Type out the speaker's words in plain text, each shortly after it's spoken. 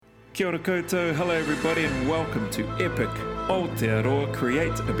Kia ora koutou, hello everybody and welcome to Epic Aotearoa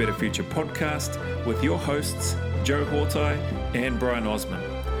Create a Better Future podcast with your hosts Joe Hortai and Brian Osman,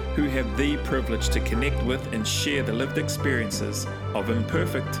 who have the privilege to connect with and share the lived experiences of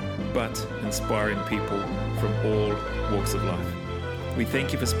imperfect but inspiring people from all walks of life. We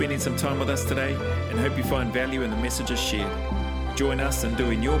thank you for spending some time with us today and hope you find value in the messages shared. Join us in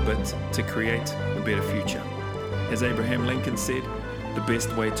doing your bit to create a better future. As Abraham Lincoln said, the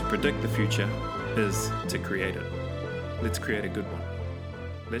best way to predict the future is to create it. Let's create a good one.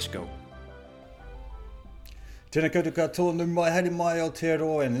 Let's go. Tēnā koutou katoa, nau mai haere mai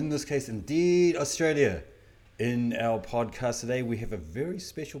Aotearoa, and in this case, indeed, Australia. In our podcast today, we have a very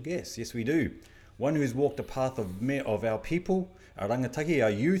special guest. Yes, we do. One who's walked the path of our people, our rangatahi, our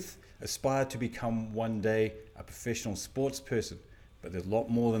youth, aspire to become one day a professional sports person. But there's a lot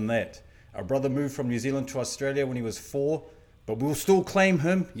more than that. Our brother moved from New Zealand to Australia when he was 4, but we'll still claim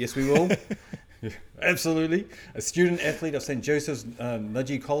him. Yes, we will. Absolutely. A student athlete of St. Joseph's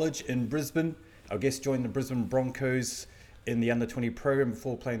Nudgee College in Brisbane. Our guest joined the Brisbane Broncos in the under-20 program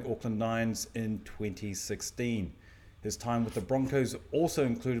before playing Auckland Nines in 2016. His time with the Broncos also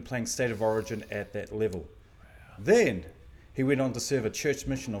included playing State of Origin at that level. Then he went on to serve a church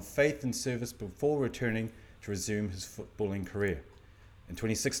mission of faith and service before returning to resume his footballing career. In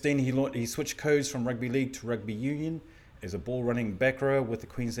 2016, he switched codes from rugby league to rugby union as a ball-running back rower with the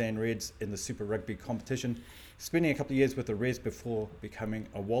Queensland Reds in the Super Rugby competition, spending a couple of years with the Reds before becoming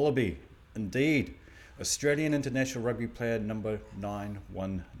a Wallaby. Indeed, Australian international rugby player number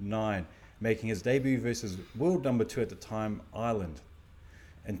 919, making his debut versus world number 2 at the time, Ireland.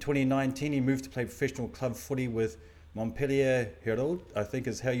 In 2019, he moved to play professional club footy with Montpellier Hérault, I think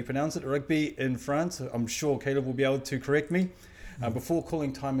is how you pronounce it, rugby in France. I'm sure Caleb will be able to correct me. Before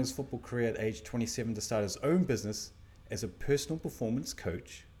calling time his football career at age 27 to start his own business as a personal performance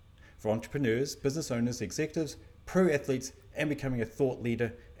coach for entrepreneurs, business owners, executives, pro athletes, and becoming a thought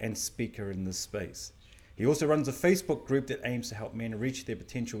leader and speaker in this space. He also runs a Facebook group that aims to help men reach their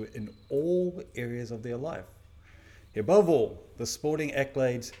potential in all areas of their life. Above all, the sporting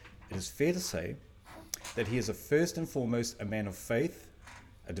accolades, it is fair to say that he is first and foremost a man of faith,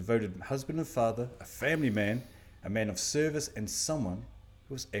 a devoted husband and father, a family man, a man of service, and someone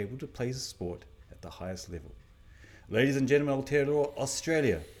who was able to play the sport at the highest level. Ladies and gentlemen, Aotearoa,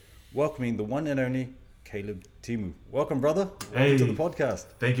 Australia, welcoming the one and only Caleb Timu. Welcome, brother. Welcome to the podcast.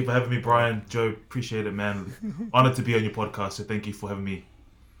 Thank you for having me, Brian. Joe, appreciate it, man. Honored to be on your podcast, so thank you for having me.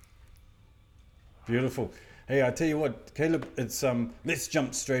 Beautiful. Hey, I tell you what, Caleb, it's let's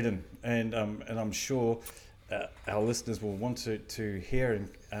jump straight in, and I'm sure our listeners will want to hear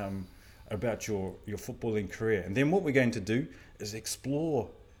about your footballing career. And then what we're going to do is explore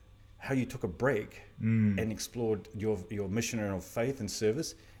how you took a break and explored your mission of faith and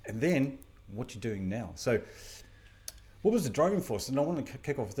service, and then what you're doing now. So what was the driving force? And I want to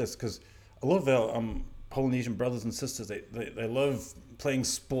kick off with this because a lot of our Polynesian brothers and sisters, they love playing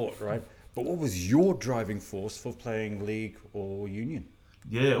sport, right? But what was your driving force for playing league or union?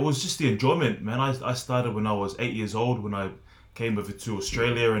 Yeah, it was just the enjoyment, man. I started when I was 8 years old when I came over to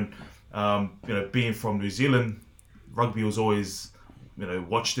Australia, and being from New Zealand, rugby was always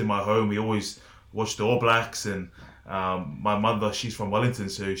watched in my home. We always watched the All Blacks, and my mother, she's from Wellington,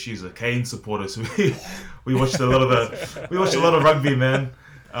 so she's a Kane supporter. So we watched a lot of rugby, man.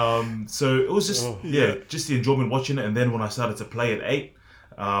 So it was just just the enjoyment watching it. And then when I started to play at 8,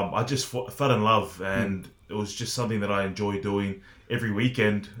 I just fell in love, and it was just something that I enjoy doing every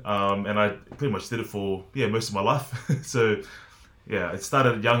weekend. And I pretty much did it for most of my life. So it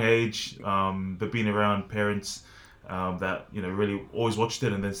started at a young age, but being around parents that really always watched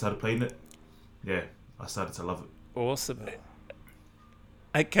it and then started playing it. Yeah, I started to love it. Awesome.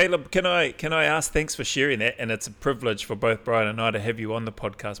 Hey Caleb, can I ask? Thanks for sharing that, and it's a privilege for both Brian and I to have you on the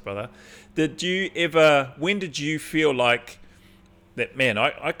podcast, brother. When did you feel like that? Man,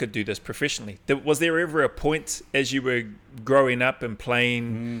 I could do this professionally. Was there ever a point as you were growing up and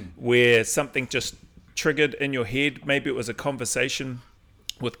playing where something just triggered in your head? Maybe it was a conversation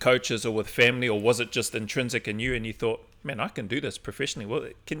with coaches or with family, or was it just intrinsic in you and you thought, man, I can do this professionally? Well,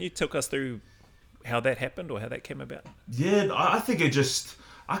 can you talk us through how that happened or how that came about? Yeah, I think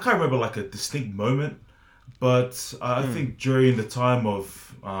I can't remember like a distinct moment, but I think during the time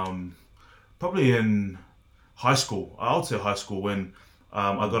of probably in high school, I would say high school, when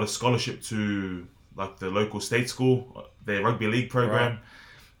I got a scholarship to like the local state school, their rugby league program,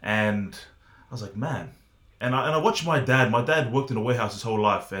 and I was like, man. And I watched my dad. My dad worked in a warehouse his whole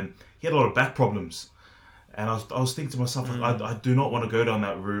life, and he had a lot of back problems. And I was thinking to myself, like, I do not want to go down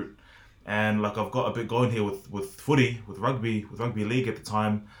that route. And like I've got a bit going here with footy, with rugby league at the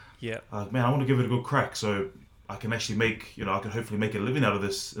time. Yeah. Man, I want to give it a good crack so I can actually I can hopefully make a living out of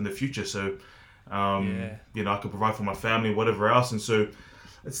this in the future. So, I can provide for my family, whatever else. And so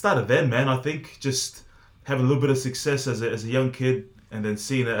it started then, man. I think just having a little bit of success as a young kid, and then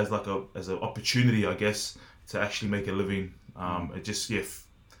seeing it as as an opportunity, I guess, to actually make a living. It just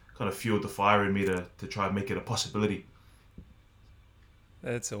kind of fueled the fire in me to try and make it a possibility.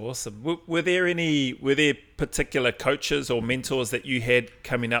 That's awesome. Were there particular coaches or mentors that you had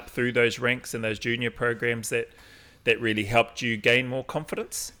coming up through those ranks and those junior programs that really helped you gain more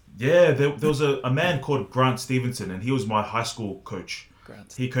confidence? Yeah, there was a man called Grant Stevenson, and he was my high school coach.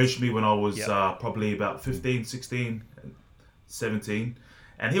 He coached me when I was probably about 15, 16, 17.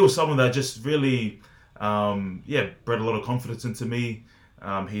 And he was someone that just really, bred a lot of confidence into me.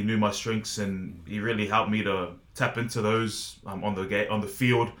 He knew my strengths, and he really helped me to tap into those on the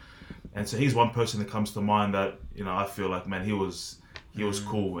field. And so he's one person that comes to mind that, I feel like, man, he was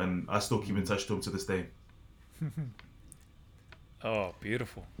cool, and I still keep in touch to him to this day. Oh,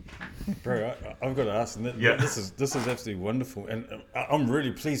 beautiful. Bro, I've got to ask, and this is absolutely wonderful, and I'm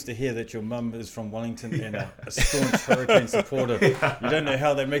really pleased to hear that your mum is from Wellington and a staunch Hurricane supporter. You don't know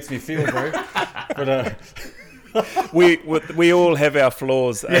how that makes me feel, bro. But we all have our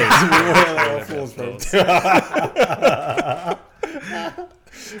flaws. We all have our flaws, bro.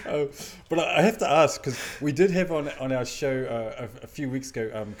 But I have to ask, because we did have on our show a few weeks ago,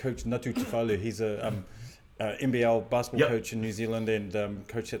 Coach Natu Tufalu. He's a NBL basketball coach in New Zealand and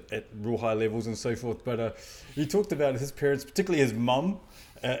coach at real high levels and so forth. But he talked about his parents, particularly his mum,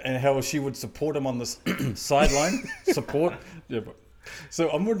 and how she would support him on the sideline support. Yeah, so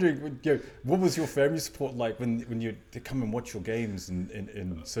I'm wondering, what was your family support like when you come and watch your games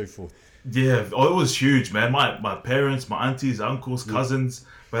and so forth? Yeah, it was huge, man. My parents, my aunties, uncles, cousins,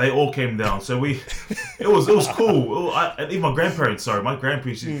 but they all came down. So it was cool. And even my grandparents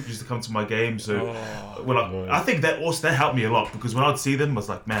used to come to my games. So I think that helped me a lot, because when I'd see them, I was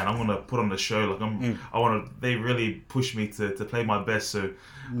like, man, I'm gonna put on the show. Like they really pushed me to play my best. So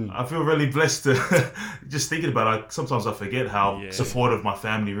I feel really blessed to just thinking about it. Sometimes I forget how supportive my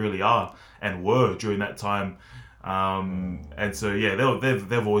family really are and were during that time. And so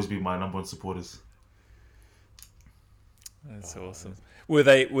they've always been my number one supporters. That's awesome. Were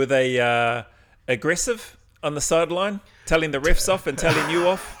they aggressive on the sideline, telling the refs off and telling you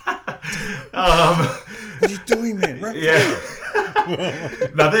off? What are you doing, man? Yeah.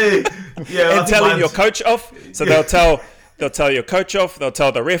 And telling your coach off. So they'll tell your coach off. They'll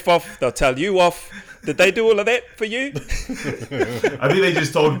tell the ref off. They'll tell you off. Did they do all of that for you? I think they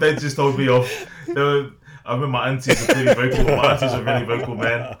just told me off. I remember my aunties were pretty vocal. My aunties were really vocal,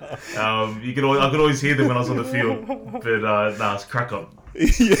 man. I could always hear them when I was on the field. But it's crack up.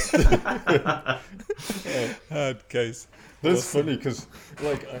 Hard case. That's funny, because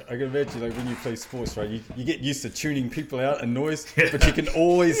I can imagine, when you play sports, right, you get used to tuning people out and noise, but you can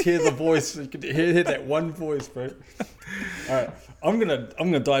always hear the voice. You can hear that one voice, bro. All right, I'm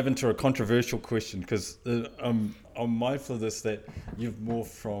gonna dive into a controversial question, because I'm mindful of this, that you've morphed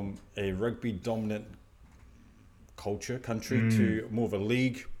from a rugby dominant country to more of a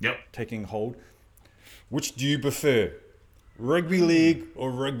league taking hold. Which do you prefer? Rugby league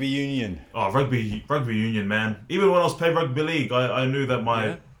or rugby union? Oh, rugby union, man. Even when I was playing rugby league, I knew that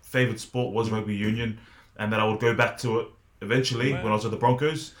my favourite sport was rugby union, and that I would go back to it eventually when I was at the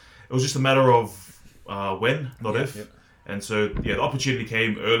Broncos. It was just a matter of when, not if. Yep. And so, the opportunity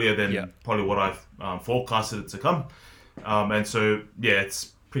came earlier than probably what I've forecasted it to come. And so,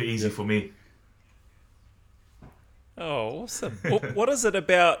 it's pretty easy for me. Oh, awesome. What is it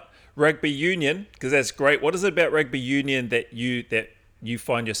about rugby union? Because that's great. What is it about rugby union that you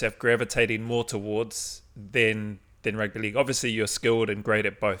find yourself gravitating more towards than rugby league? Obviously, you're skilled and great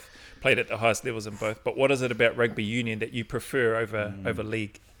at both, played at the highest levels in both. But what is it about rugby union that you prefer over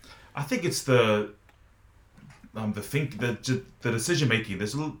league? I think it's the decision making.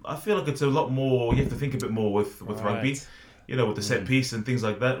 I feel like it's a lot more. You have to think a bit more with rugby, with the set piece and things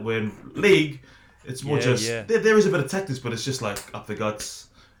like that. When league, it's more there is a bit of tactics, but it's just like up the guts.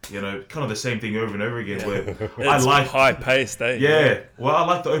 Kind of the same thing over and over again. Where I like high paced, eh? Yeah. Well, I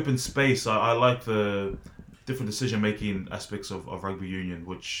like the open space. I like the different decision making aspects of rugby union,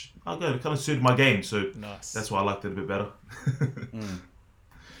 which kind of suited my game. So that's why I liked it a bit better.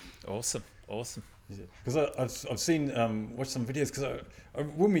 Awesome. Because I've seen watched some videos, because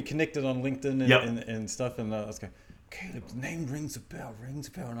when we connected on LinkedIn and stuff, and I was going, Caleb's name rings a bell,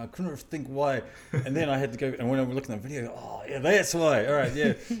 and I couldn't think why. And then I had to go, and when I was looking at the video, that's why. All right,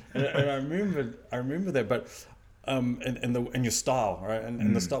 yeah. and I remember that. But and your style, right?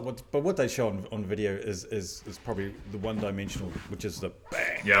 And the style. What they show on video is probably the one-dimensional, which is the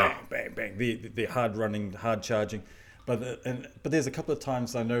bang, bang, bang, the hard running, hard charging. But there's a couple of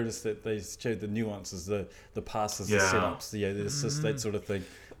times I noticed that they showed the nuances, the passes, the setups, the assists, that sort of thing,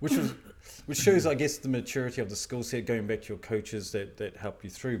 which shows, I guess, the maturity of the skill set, going back to your coaches that help you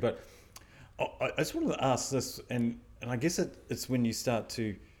through. But I just wanted to ask this, and I guess it's when you start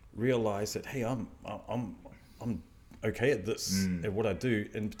to realize that, hey, I'm okay at this, at what I do,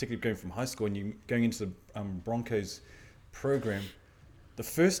 and particularly going from high school and you going into the Broncos program, the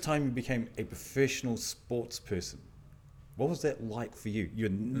first time you became a professional sports person. What was that like for you? You're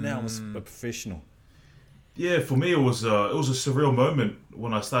now a professional. Yeah, for me it was a surreal moment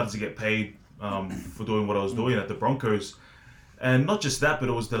when I started to get paid for doing what I was doing at the Broncos, and not just that, but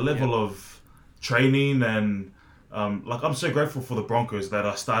it was the level of training and I'm so grateful for the Broncos that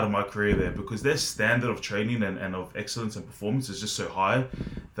I started my career there, because their standard of training and of excellence and performance is just so high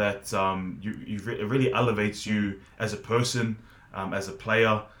that it really elevates you as a person, as a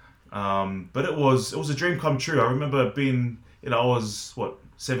player. But it was a dream come true. I remember being, I was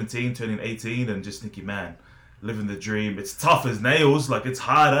 17, turning 18, and just thinking, man, living the dream. It's tough as nails, like it's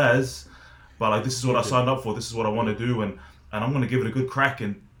hard as, but like this is what I signed up for. This is what I want to do, and I'm going to give it a good crack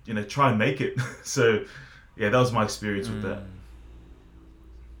and try and make it. So yeah, that was my experience with that.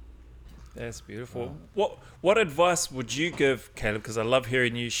 That's beautiful. What advice would you give, Caleb? Because I love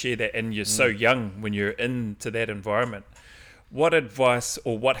hearing you share that, and you're so young when you're into that environment. What advice,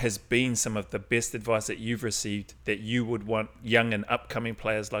 or what has been some of the best advice that you've received that you would want young and upcoming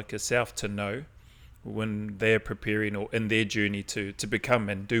players like yourself to know when they're preparing or in their journey to become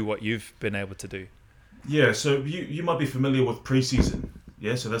and do what you've been able to do? Yeah, so you might be familiar with preseason.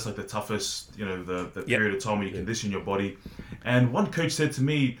 Yeah, so that's like the toughest, the period of time when you condition your body. And one coach said to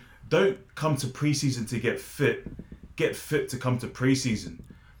me, don't come to preseason to get fit to come to preseason.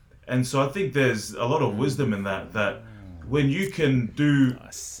 And so I think there's a lot of wisdom in that when you can do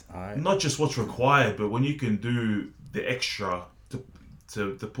not just what's required, but when you can do the extra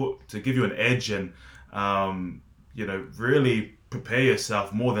to give you an edge and really prepare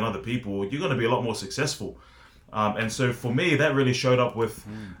yourself more than other people, you're going to be a lot more successful. And so for me, that really showed up with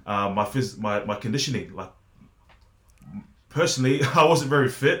my conditioning. Like personally, I wasn't very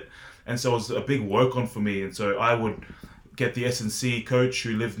fit, and so it was a big work on for me. And so I would get the S&C coach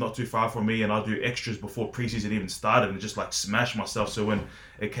who lived not too far from me, and I'd do extras before preseason even started and just like smash myself. So when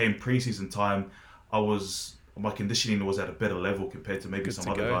it came preseason time, my conditioning was at a better level compared to maybe some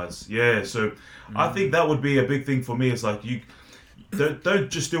other guys. Yeah, so I think that would be a big thing for me. Is like you don't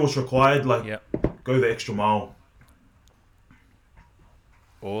just do what's required. Like go the extra mile.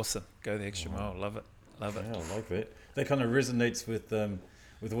 Awesome. Go the extra mile. Love it. Yeah, I like that. That kind of resonates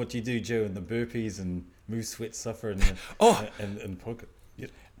with what you do, Joe, and the burpees and move, sweat, suffer, and and pocket. Yeah.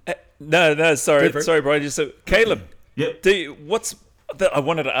 No, sorry, Brian. So, Caleb, yep. I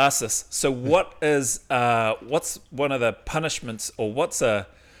wanted to ask this. So, what's one of the punishments, or what's a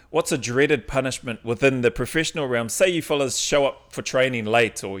dreaded punishment within the professional realm? Say you fellas show up for training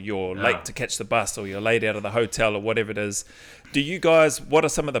late, or you're late to catch the bus, or you're late out of the hotel, or whatever it is. What are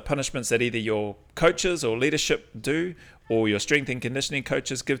some of the punishments that either your coaches or leadership do, or your strength and conditioning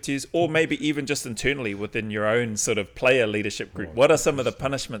coaches give to you, or maybe even just internally within your own sort of player leadership group? What are some of the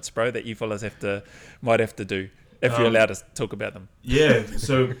punishments, bro, that you fellas might have to do, if you're allowed to talk about them? Yeah,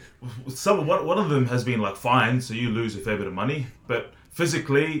 so one of them has been like fines, so you lose a fair bit of money, but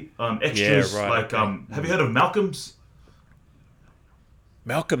physically, extras, have you heard of Malcolms?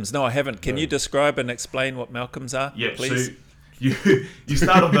 Malcolms? No, I haven't. Can you describe and explain what Malcolms are, please? So you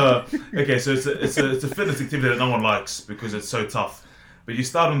start on the... Okay, so it's a fitness activity that no one likes because it's so tough. But you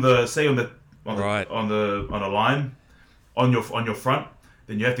start on a line on your front.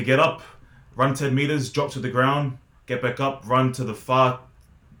 Then you have to get up, run 10 meters, drop to the ground, get back up, run to the far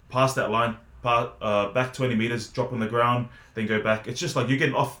past that line, back 20 meters, drop on the ground, then go back. It's just like you're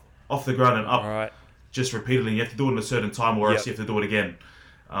getting off the ground and up, just repeatedly. You have to do it in a certain time, or else you have to do it again.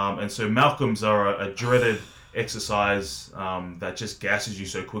 And so Malcolms are a dreaded exercise that just gasses you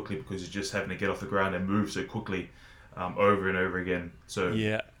so quickly because you're just having to get off the ground and move so quickly over and over again. So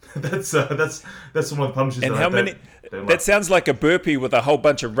that's one of the punishments. And how many? That sounds like a burpee with a whole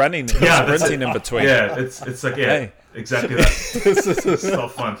bunch of running and sprinting in between. Yeah, it's like exactly that. It's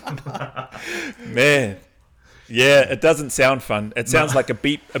not fun, man. Yeah, it doesn't sound fun. It sounds like a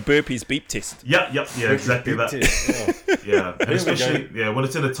burpees beep test. Yeah, exactly that. Yeah, and especially when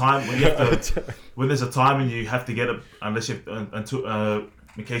it's in a time when there's a time and you have to get it, unless you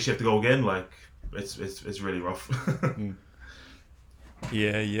in case you have to go again. Like it's really rough.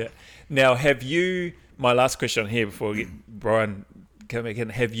 Yeah. Now, my last question here before we get Brian coming in,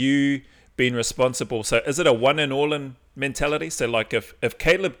 have you been responsible? So is it a one and all in mentality? So like if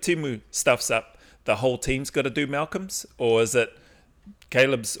Caleb Timu stuffs up, the whole team's got to do Malcolm's? Or is it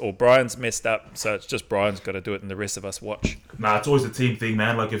Caleb's or Brian's messed up, so it's just Brian's got to do it and the rest of us watch? Nah, it's always a team thing,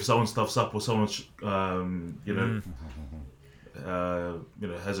 man. Like if someone stuffs up or someone,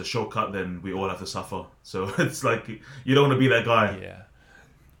 has a shortcut, then we all have to suffer. So it's like you don't want to be that guy.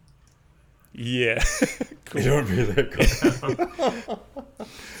 Yeah. You don't be that guy.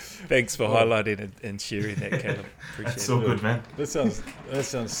 Thanks for highlighting and sharing that, Caleb. Appreciate That's so good, man. That sounds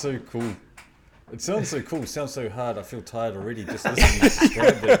so cool. It sounds so cool. It sounds so hard. I feel tired already just listening to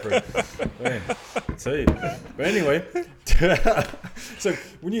describe that, bro. Man, I tell you. But anyway, so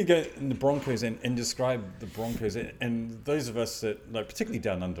when you go in the Broncos and describe the Broncos, and those of us that, like, particularly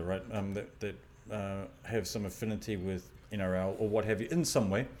down under, right, that have some affinity with NRL or what have you in some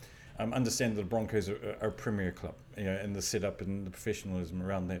way, understand that the Broncos are a premier club, and the setup and the professionalism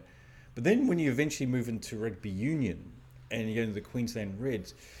around that. But then when you eventually move into rugby union and you go into the Queensland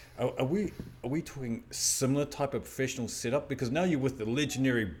Reds, are we talking similar type of professional setup? Because now you're with the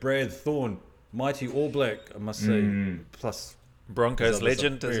legendary Brad Thorn, mighty All Black, I must say, plus Broncos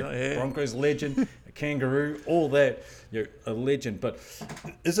legend, Broncos legend, a kangaroo, all that. You're a legend. But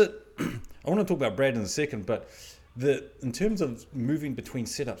is it? I want to talk about Brad in a second, but in terms of moving between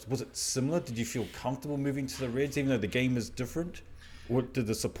setups, was it similar? Did you feel comfortable moving to the Reds, even though the game is different? Or was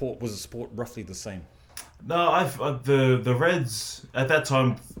the support roughly the same? No, the Reds at that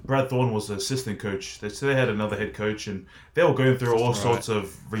time. Brad Thorn was the assistant coach. They had another head coach, and they were going through all sorts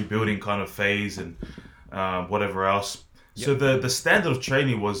of rebuilding kind of phase and whatever else. Yep. So the standard of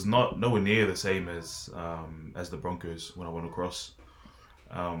training was nowhere near the same as the Broncos when I went across.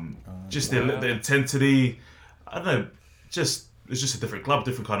 The intensity, I don't know. It's just a different club,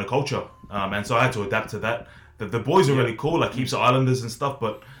 different kind of culture, and so I had to adapt to that. The boys are really cool, like heaps of Islanders and stuff,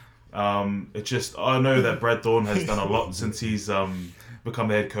 but. I know that Brad Thorn has done a lot since he's become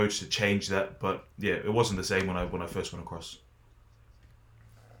the head coach to change that, but yeah, it wasn't the same when I first went across.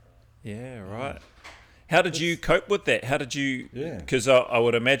 Yeah, right. How did you cope with that? How did you? Because I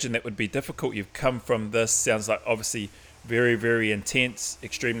would imagine that would be difficult. You've come from this, sounds like obviously very, very intense,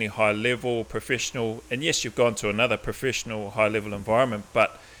 extremely high level, professional, and yes, you've gone to another professional high level environment,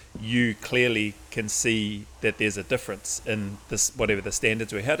 but you clearly can see that there's a difference in this, whatever the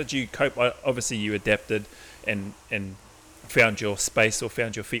standards were. How did you cope? Obviously, you adapted and found your space or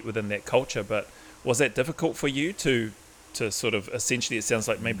found your feet within that culture, but was that difficult for you to sort of essentially, it sounds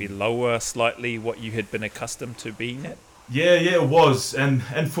like maybe lower slightly what you had been accustomed to being at? Yeah, it was. And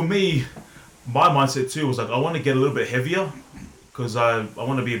for me, my mindset too was like, I want to get a little bit heavier because I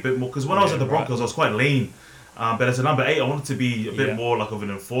want to be a bit more, because when I was at the Broncos, I was quite lean. But as a number 8, I wanted to be a bit more like of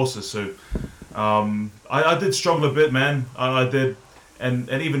an enforcer. So I did struggle a bit, man. I did. And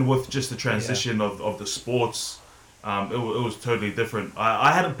even with just the transition of the sports, it was totally different.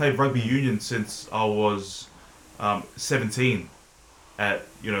 I hadn't played rugby union since I was 17. I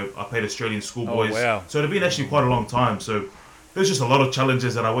played Australian schoolboys. Oh, wow. So it had been actually quite a long time. So there's just a lot of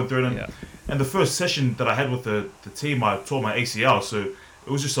challenges that I went through. And the first session that I had with the team, I tore my ACL. So it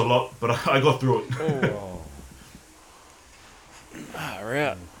was just a lot, but I got through it. Oh.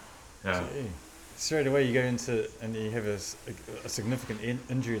 Right. Yeah. Gee. Straight away you go into and you have a significant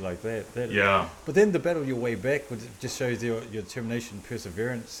injury like that. Yeah. But then the battle your way back just shows your determination,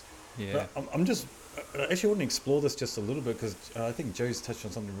 perseverance. Yeah. But I actually want to explore this just a little bit because I think Joe's touched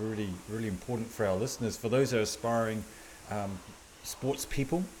on something really, really important for our listeners, for those who are aspiring sports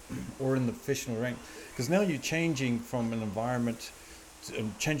people or in the professional rank. Because now you're changing from an environment,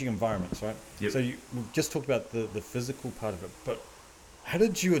 changing environments, right? Yep. So we've just talked about the physical part of it, but how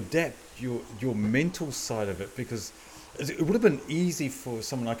did you adapt your mental side of it? Because it would have been easy for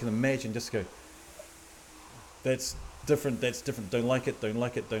someone, I can imagine, just to go, that's different, don't like it, and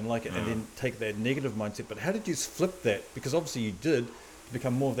then take that negative mindset. But how did you flip that? Because obviously you did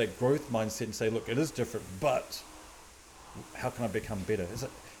become more of that growth mindset and say, look, it is different, but how can I become better?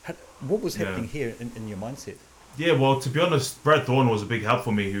 What was happening here in your mindset? Yeah, well, to be honest, Brad Thorn was a big help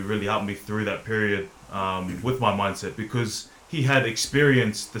for me, who really helped me through that period with my mindset, because he had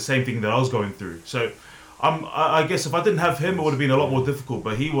experienced the same thing that I was going through. So I guess if I didn't have him, it would have been a lot more difficult,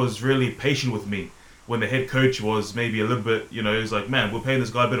 but he was really patient with me when the head coach was maybe a little bit, he was like, man, we're paying this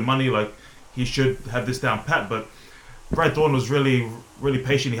guy a bit of money, like he should have this down pat. But Brad Thorn was really, really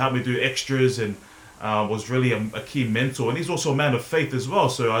patient. He helped me do extras and was really a key mentor. And he's also a man of faith as well.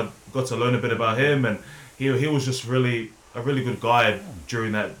 So I got to learn a bit about him, and he was just really a really good guide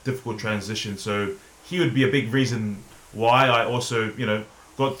during that difficult transition. So he would be a big reason why I also,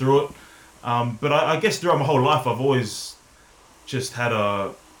 got through it. But I guess throughout my whole life, I've always just had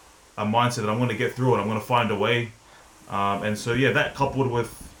a mindset that I'm going to get through it. I'm going to find a way. And so, yeah, that coupled with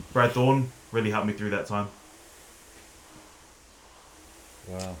Brad Thorn really helped me through that time.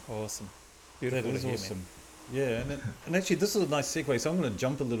 Wow. Awesome. That Beautiful is to hear, awesome. Yeah, and actually this is a nice segue. So I'm going to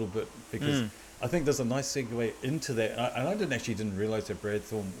jump a little bit because I think there's a nice segue into that. And I didn't realize that Brad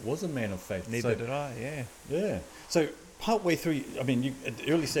Thorn was a man of faith. man. Neither did I, yeah. Yeah. So partway through, I mean, you, at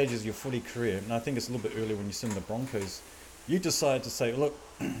the early stages of your footy career, and I think it's a little bit earlier when you're still in the Broncos, you decided to say, look,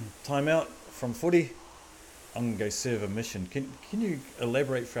 time out from footy, I'm going to go serve a mission. Can you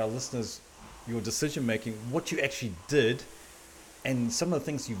elaborate for our listeners your decision making, what you actually did, and some of the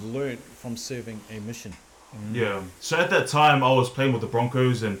things you've learned from serving a mission? Yeah. So at that time, I was playing with the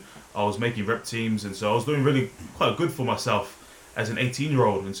Broncos and I was making rep teams, and so I was doing really quite good for myself as an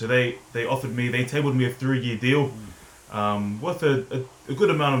 18-year-old. And so they tabled me a 3-year deal worth a good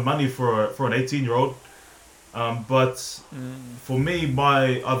amount of money for an 18-year-old. But for me,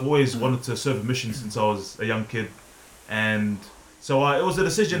 I've always wanted to serve a mission since I was a young kid, and so it was a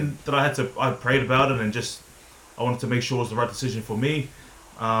decision that I prayed about it, and just I wanted to make sure it was the right decision for me.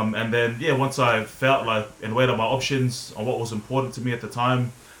 And then once I felt like and weighed up my options on what was important to me at the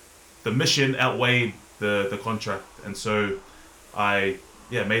time, the mission outweighed the contract, and so I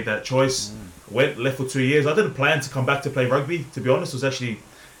made that choice. Left for 2 years. I didn't plan to come back to play rugby. To be honest, it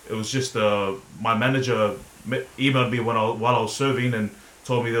was just my manager emailed me while I was serving and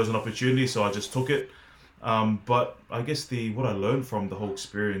told me there was an opportunity, so I just took it. But I guess what I learned from the whole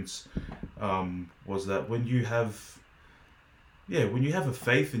experience was that when you have a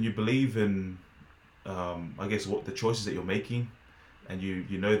faith and you believe in, I guess, what the choices that you're making, and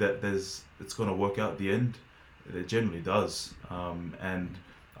you know that it's going to work out at the end, it generally does. And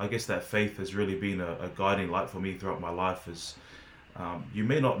I guess that faith has really been a guiding light for me throughout my life. You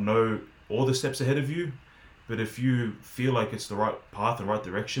may not know all the steps ahead of you, but if you feel like it's the right path and right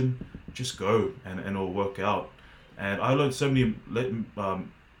direction, just go and it'll work out. And I learned so many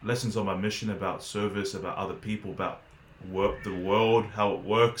lessons on my mission about service, about other people, about the world, how it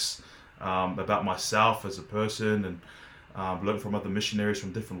works, about myself as a person, and learned from other missionaries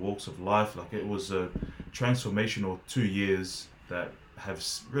from different walks of life. Like, it was a transformational 2 years that have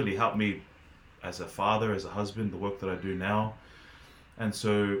really helped me as a father, as a husband, the work that I do now. And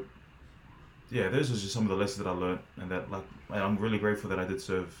so, those are just some of the lessons that I learned, and that I'm really grateful that I did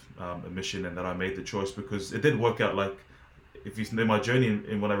serve a mission and that I made the choice, because it did work out. Like, if you know my journey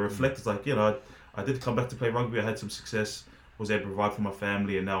and when I reflect, it's like, I did come back to play rugby. I had some success, was able to provide for my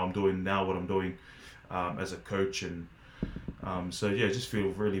family, and now I'm doing what I'm doing as a coach. And just feel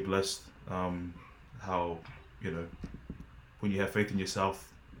really blessed how, when you have faith in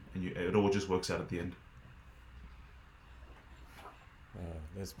yourself, and it all just works out at the end.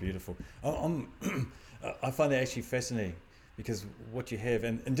 That's beautiful. I find that actually fascinating, because what you have,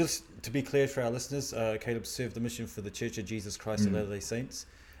 and just to be clear for our listeners, Caleb served the mission for the Church of Jesus Christ of Latter-day Saints,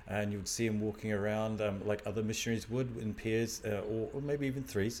 and you would see him walking around like other missionaries would, in pairs or maybe even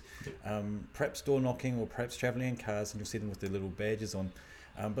threes, perhaps door knocking or perhaps traveling in cars, and you'll see them with their little badges on.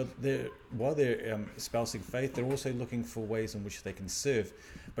 But while they're espousing faith, they're also looking for ways in which they can serve.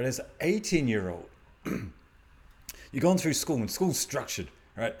 But as an 18-year-old, you're going through school, and school's structured,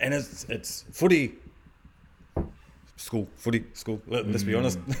 right? And it's footy, school, footy, school. Let's be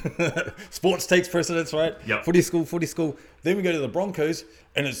honest. Sports takes precedence, right? Yep. Footy, school. Then we go to the Broncos,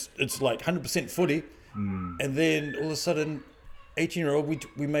 and it's like 100% footy. And then all of a sudden, 18-year-old,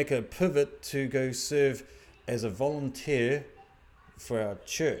 we make a pivot to go serve as a volunteer for our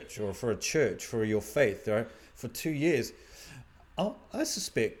church, or for a church, for your faith, right? For 2 years. I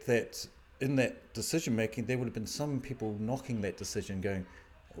suspect that in that decision making, there would have been some people knocking that decision, going,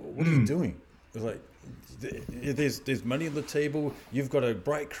 "What are you doing?" It's like, there's money on the table. You've got a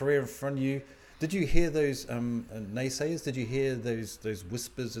bright career in front of you. Did you hear those naysayers? Did you hear those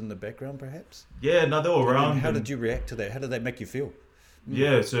whispers in the background, perhaps? Yeah, no, they were around. How did you react to that? How did that make you feel?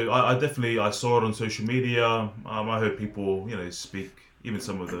 Yeah, so I definitely saw it on social media. I heard people, speak, even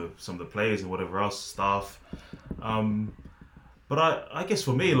some of the players and whatever else, staff. But I guess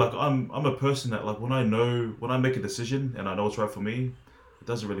for me, like, I'm a person that, like, when I make a decision and I know it's right for me, it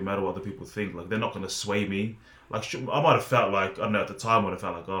doesn't really matter what other people think. Like, they're not going to sway me. Like, I might have felt like, I don't know, at the time, I would have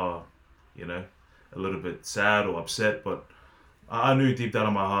felt like, a little bit sad or upset, but I knew deep down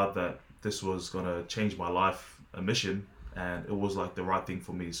in my heart that this was going to change my life, a mission, and it was like the right thing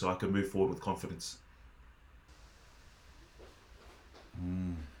for me, so I could move forward with confidence.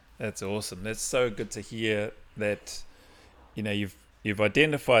 That's awesome. That's so good to hear that, you've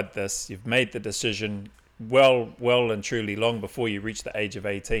identified this, you've made the decision, well and truly long before you reach the age of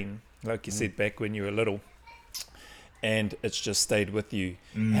 18, like you said, back when you were little, and it's just stayed with you.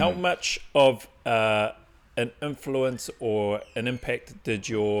 How much of an influence or an impact did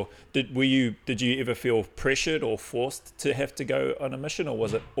you ever feel pressured or forced to have to go on a mission, or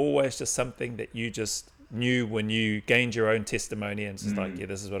was it always just something that you just knew when you gained your own testimony and it's just like, yeah,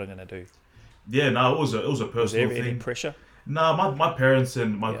 this is what I'm going to do? Yeah, no, it was a personal Was there thing. any pressure? No, my parents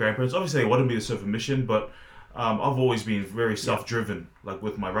and my grandparents, obviously they wanted me to serve a mission, but I've always been very self-driven, like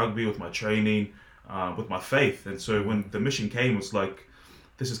with my rugby, with my training, with my faith. And so when the mission came, it's like,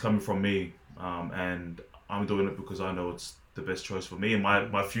 this is coming from me, and I'm doing it because I know it's the best choice for me and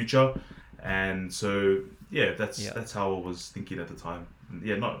my future. And so, yeah, that's how I was thinking at the time. And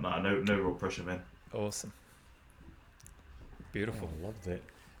yeah, no real pressure, man. Awesome. Beautiful. I love that.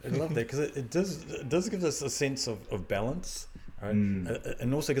 I love that because it does give us a sense of balance, right?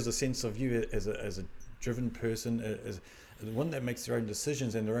 And also gives a sense of you as a driven person, as one that makes their own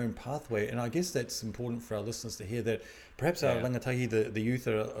decisions and their own pathway. And I guess that's important for our listeners to hear, that perhaps our rangatahi, the youth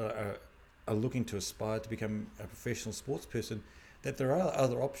are looking to aspire to become a professional sports person, that there are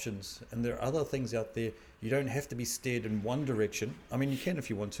other options and there are other things out there. You don't have to be steered in one direction. I mean, you can if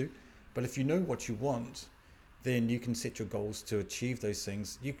you want to, but if you know what you want, then you can set your goals to achieve those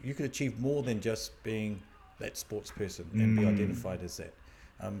things. You could achieve more than just being that sports person and be identified as that.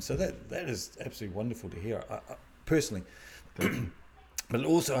 So that is absolutely wonderful to hear, personally. But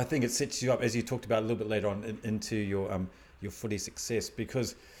also, I think it sets you up, as you talked about a little bit later on, into your footy success.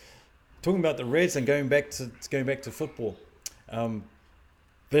 Because talking about the Reds and going back to football,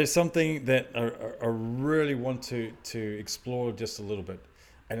 there's something that I really want to explore just a little bit.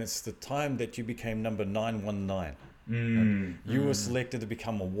 And it's the time that you became number 919. You were selected to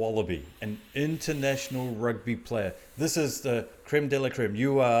become a Wallaby, an international rugby player. This is the creme de la creme.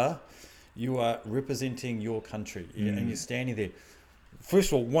 You are representing your country, and you're standing there.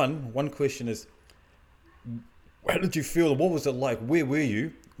 First of all, one question is, how did you feel? What was it like? Where were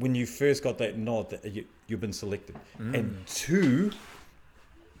you when you first got that nod that you've been selected? And two,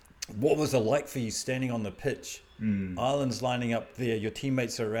 what was it like for you standing on the pitch? Ireland's lining up there, your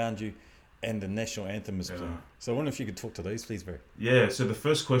teammates are around you, and the national anthem is playing. So I wonder if you could talk to those, please, Barry. Yeah, so the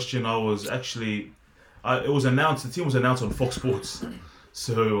first question, I was actually, it was announced, the team was announced on Fox Sports.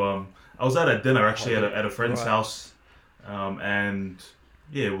 So I was at a dinner actually at a friend's house, and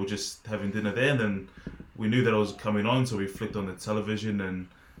yeah, we were just having dinner there, and then we knew that it was coming on, so we flicked on the television, and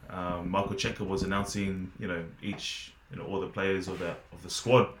Michael Cheika was announcing, all the players of the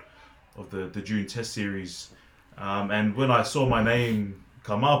squad of the June Test series. And when I saw my name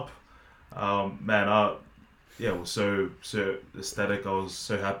come up, I was so ecstatic. I was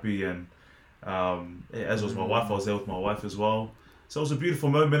so happy, and as was my wife, I was there with my wife as well. So it was a beautiful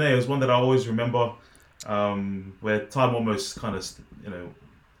moment. It was one that I always remember, where time almost kind of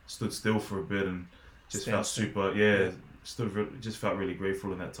stood still for a bit, and just felt super. Just felt really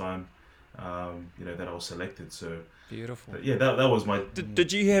grateful in that time. That I was selected. So beautiful. That was my.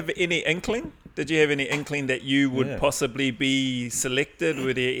 Did you have any inkling? Did you have any inkling that you would possibly be selected?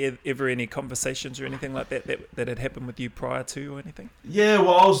 Were there ever any conversations or anything like that had happened with you prior to or anything? Yeah,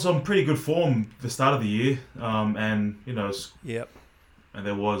 well, I was on pretty good form the start of the year, and and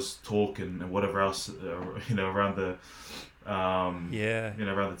there was talk and whatever else, around the, around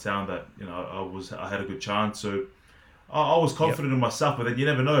the town that I had a good chance. So I was confident in myself, but then you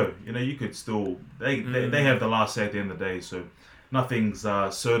never know. You could still they have the last say at the end of the day. So nothing's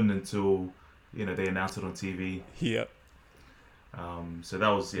certain until they announce it on TV. Yep. So that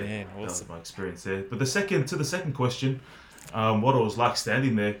was Man, awesome. That was my experience there. But the second question, what it was like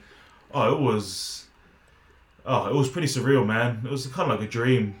standing there, it was pretty surreal, man. It was kind of like a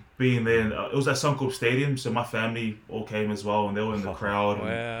dream being there. It was at Suncorp Stadium, so my family all came as well, and they were in the crowd.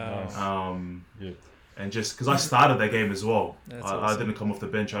 Wow. And just because I started that game as well, Awesome. I didn't come off the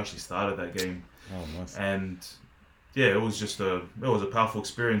bench. I actually started that game. Oh, nice. And it was just a powerful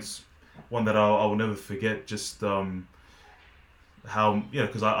experience, one that I will never forget. Just how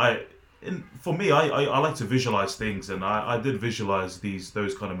because for me I like to visualize things, and I did visualize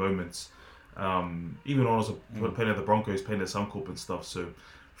those kind of moments. Even when I was playing at the Broncos, playing at Suncorp and stuff. So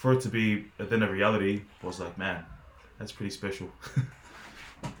for it to be then a reality was like, man, that's pretty special.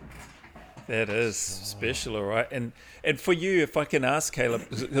 That is special, all right. And for you, if I can ask, Caleb,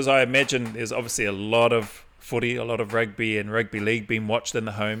 because I imagine there's obviously a lot of footy, a lot of rugby and rugby league being watched in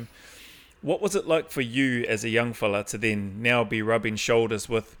the home. What was it like for you as a young fella to then now be rubbing shoulders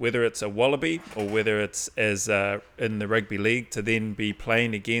with, whether it's a Wallaby or whether it's as in the rugby league, to then be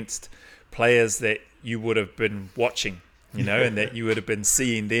playing against players that you would have been watching, and that you would have been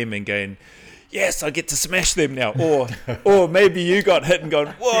seeing them and going, yes, I get to smash them now. Or maybe you got hit and gone,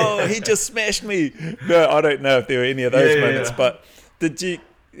 whoa, he just smashed me. No, I don't know if there were any of those moments, but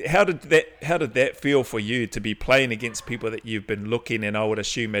how did that feel for you to be playing against people that you've been looking and I would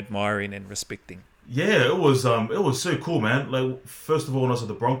assume admiring and respecting? Yeah, it was so cool, man. Like, first of all, when I was at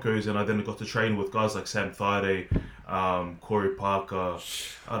the Broncos, and I then got to train with guys like Sam Thaiday, Corey Parker,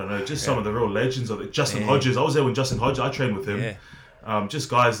 I don't know, just some of the real legends of it. Justin Hodges, I was there when Justin Hodges, I trained with him. Just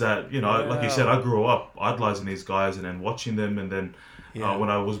guys that, like you said, I grew up idolizing these guys and then watching them. And then when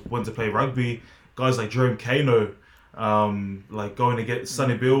I went to play rugby, guys like Jerome Kano, like going to get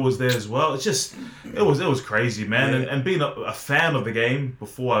Sonny Bill was there as well. It's just, it was crazy, man. And being a fan of the game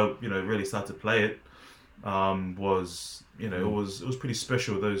before I, really started to play it, was, it was pretty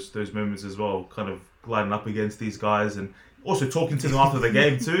special, those moments as well, kind of gliding up against these guys and also talking to them after the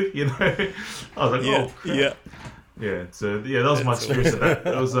game too, I was like, so that was my experience of that.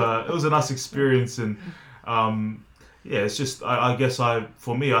 It was a nice experience, and it's just I guess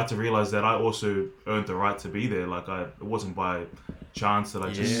for me I had to realize that I also earned the right to be there. Like it wasn't by chance that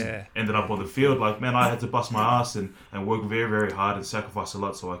I just ended up on the field. Like, man, I had to bust my ass and work very, very hard and sacrifice a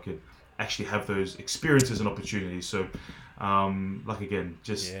lot so I could actually have those experiences and opportunities. So again,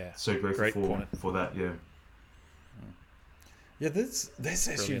 just so grateful for that. Yeah, that's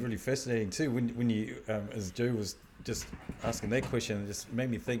actually really fascinating too. When you, as Joe was just asking that question, it just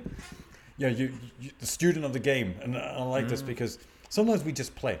made me think. You the student of the game, and I like this because sometimes we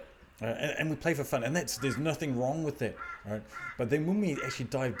just play, and we play for fun, and there's nothing wrong with that, right? But then when we actually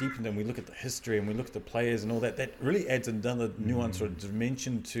dive deep into it, and we look at the history and we look at the players and all that, that really adds another nuance or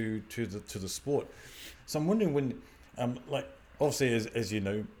dimension to the sport. So I'm wondering when, obviously as you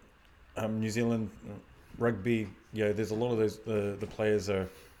know, New Zealand rugby, there's a lot of those the players they're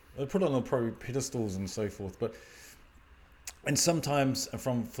put on the pro pedestals and so forth, and sometimes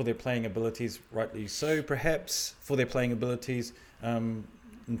for their playing abilities, rightly so, perhaps for their playing abilities,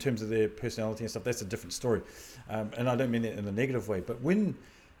 in terms of their personality and stuff, that's a different story. And I don't mean it in a negative way, but when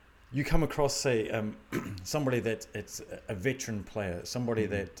you come across, say, somebody that it's a veteran player, somebody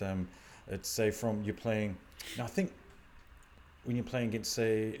that it's, say, you're playing, now I think when you're playing against,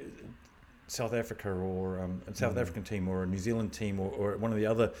 say, South Africa or a South African team or a New Zealand team or one of the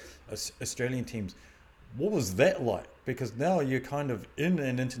other Australian teams, what was that like? Because now you're kind of in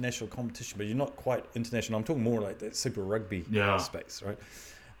an international competition, but you're not quite international. I'm talking more like that Super Rugby space, right?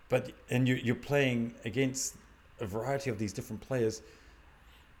 And you're playing against a variety of these different players.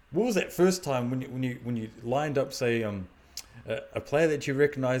 What was that first time when you lined up, say, a player that you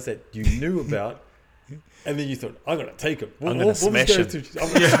recognised that you knew about, and then you thought, I'm going to take him. I'm going to smash him. I'm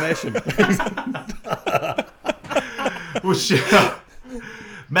going to smash him. Well, shit.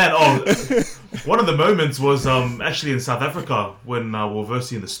 Man, one of the moments was actually in South Africa when we were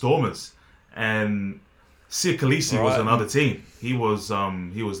versing the Stormers, and Siya Kolisi was another team. He was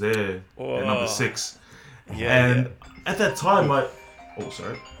there at number 6, at that time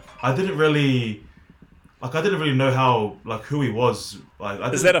I didn't really know how who he was.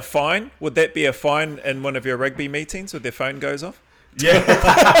 Is that a fine? Would that be a fine in one of your rugby meetings when their phone goes off? Yeah.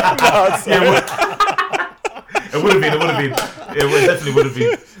 It would have been. It definitely would have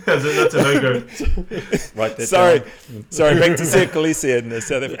been. That's a no-go. Right. Sorry. Back to Siya Kolisi in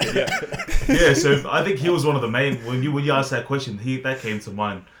South Africa. Yeah. So I think he was one of the main. When you asked that question, that came to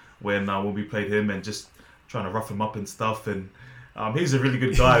mind when we played him and just trying to rough him up and stuff. And he's a really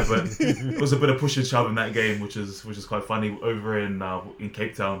good guy, but it was a bit of push and shove in that game, which is quite funny over in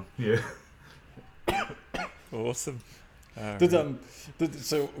Cape Town. Yeah. Awesome.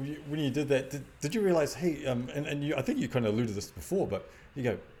 So when you did that, did you realize, hey, I think you kind of alluded to this before, but you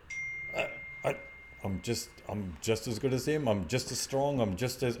go, I'm just as good as them. I'm just as strong. I'm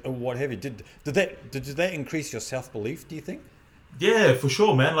just as what have you. Did that increase your self-belief, do you think? Yeah, for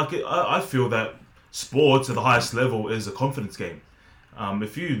sure, man. I feel that sports at the highest level is a confidence game.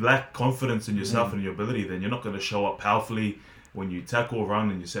 If you lack confidence in yourself and your ability, then you're not going to show up powerfully when you tackle,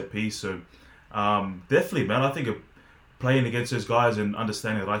 run, and you set piece. So definitely, man, I think playing against those guys and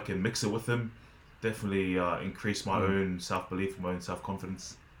understanding that I can mix it with them definitely increased my own self-belief, my own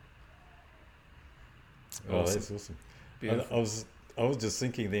self-confidence. Oh, that's awesome. I was just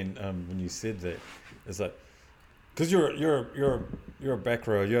thinking then when you said that, it's like, because you're a back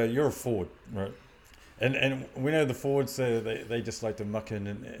row, you're a forward, right? And we know the forwards they just like to muck in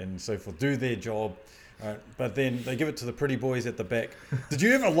and so forth, do their job, right? But then they give it to the pretty boys at the back. Did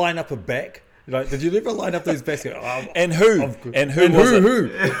you ever line up a back? Did you ever line up those backs? And who? Who?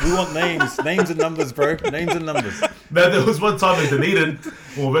 We want names and numbers, bro. Names and numbers. No, there was one time in Dunedin, when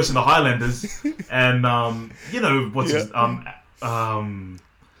we were versing the Highlanders, and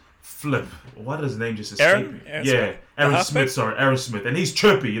Flip. Why did his name just escape me? Aaron Yeah, Aaron Smith. Sorry, Aaron Smith, and he's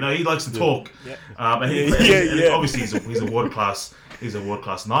chirpy. He likes to talk. Yeah. And obviously he's a world class. He's a world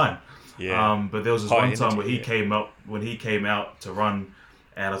class 9. Yeah. But there was this High one time energy, where he came out to run,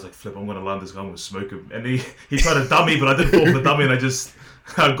 and I was like, Flip, I'm gonna land this guy. I'm gonna smoke him. And he tried to dummy, but I didn't fall for the dummy, and I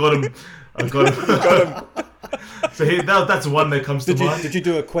got him. So that's one that comes to mind. Did you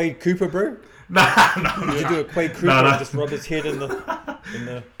do a Quade Cooper, bro? No. Did you do a Quade Cooper and just rub his head in the?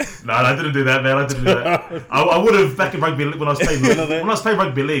 No, I didn't do that, man. I didn't do that. I would have back in rugby league when I was playing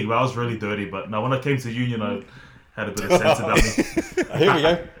rugby league. But I was really dirty. But no, when I came to union, I had a bit of sense about me. Here we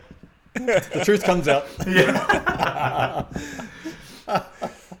go. The truth comes out. Yeah.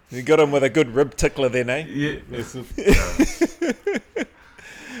 You got him with a good rib tickler then, eh? Yeah.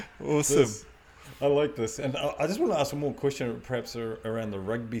 Awesome. I like this, and I just want to ask one more question, perhaps around the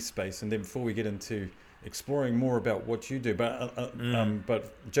rugby space, and then before we get into exploring more about what you do.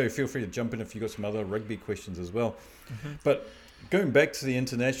 But Joe, feel free to jump in if you got some other rugby questions as well. Mm-hmm. But going back to the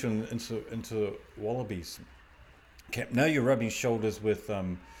international into Wallabies camp, now you're rubbing shoulders with,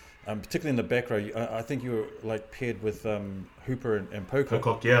 particularly in the back row. I think you were paired with Hooper and Pocock.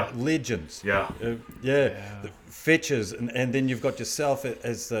 Pocock, yeah, legends. Yeah, the fetchers, and then you've got yourself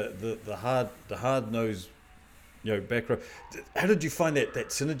as the hard nosed, back row. How did you find that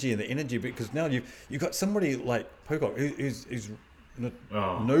synergy and the energy? Because now you've got somebody like Pocock who's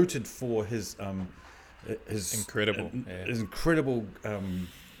noted for his incredible,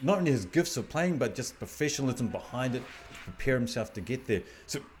 not only his gifts of playing, but just professionalism behind it, prepare himself to get there.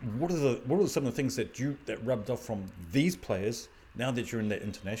 So what are some of the things that rubbed off from these players now that you're in that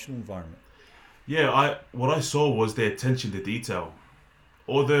international environment? Yeah, what I saw was their attention to detail.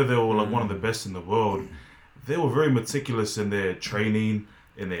 Although they were one of the best in the world, they were very meticulous in their training,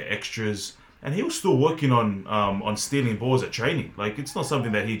 in their extras, and he was still working on stealing balls at training. It's not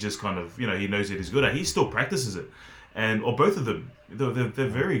something that he just kind of he knows that he's good at. He still practices it, or both of them. They're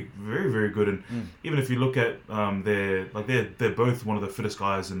very, very, very good. And even if you look at they're both one of the fittest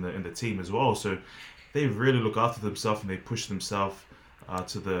guys in the team as well. So they really look after themselves and they push themselves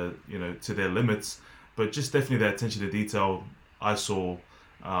to their limits. But just definitely that attention to detail I saw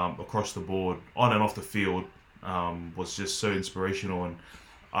across the board, on and off the field, was just so inspirational, and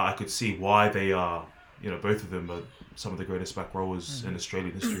I could see why they are, both of them are some of the greatest back rowers in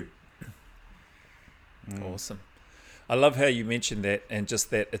Australian history. Awesome. I love how you mentioned that, and just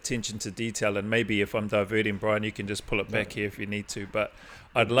that attention to detail. And maybe if I'm diverting, Brian, you can just pull it back here if you need to. But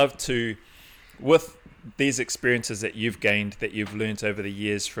I'd love to, with these experiences that you've gained, that you've learnt over the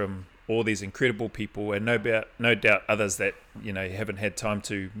years from all these incredible people, and no doubt others that you haven't had time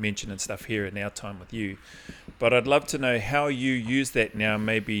to mention and stuff here in our time with you. But I'd love to know how you use that now,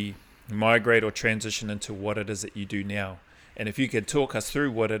 maybe migrate or transition into what it is that you do now. And if you could talk us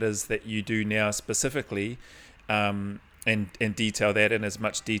through what it is that you do now specifically, and detail that in as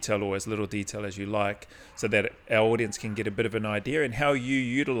much detail or as little detail as you like, so that our audience can get a bit of an idea, and how you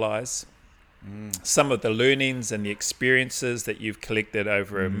utilize some of the learnings and the experiences that you've collected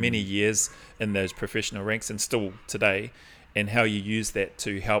over many years in those professional ranks and still today, and how you use that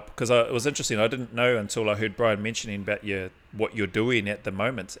to help. Because it was interesting, I didn't know until I heard Brian mentioning about what you're doing at the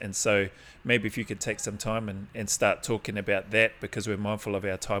moment. And so maybe if you could take some time and start talking about that, because we're mindful of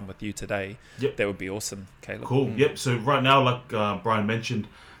our time with you today. Yep. That would be awesome, Caleb. Cool. Yep. So right now, like Brian mentioned,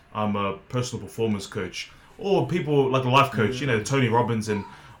 I'm a personal performance coach, or people like a life coach, Tony Robbins and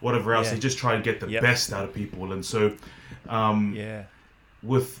whatever else. They just try and get the best out of people. And so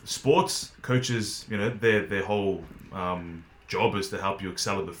with sports coaches, their whole job is to help you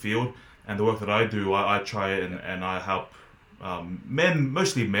excel in the field. And the work that I do, I try and I help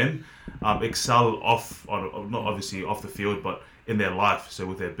mostly men, excel not obviously off the field, but in their life. So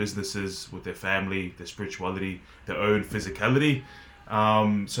with their businesses, with their family, their spirituality, their own physicality,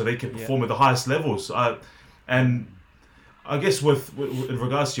 so they can perform at the highest levels. And I guess with in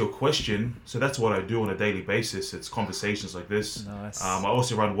regards to your question, so that's what I do on a daily basis. It's conversations like this. Nice. I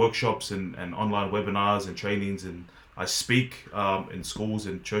also run workshops and online webinars and trainings, and I speak in schools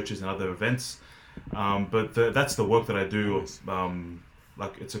and churches and other events. But that's the work that I do.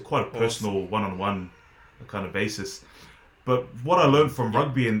 Like it's quite a personal one-on-one kind of basis. But what I learned from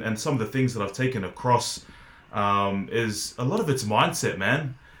rugby and some of the things that I've taken across is a lot of it's mindset,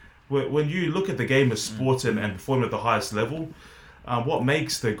 man. When you look at the game of sport and perform at the highest level, what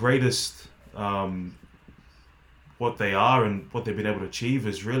makes the greatest what they are and what they've been able to achieve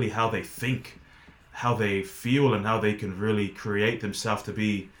is really how they think, how they feel, and how they can really create themselves to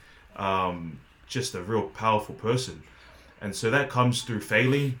be just a real powerful person. And so that comes through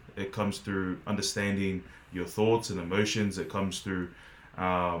failing. It comes through understanding your thoughts and emotions. It comes through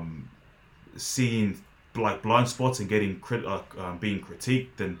seeing like blind spots and getting being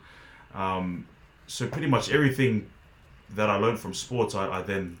critiqued, and so pretty much everything that I learned from sports, I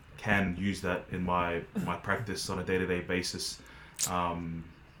then can use that in my practice on a day-to-day basis,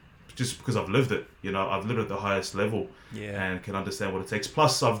 just because I've lived it. I've lived at the highest level, and can understand what it takes.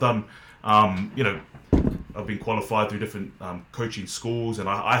 Plus, I've done, I've been qualified through different coaching schools, and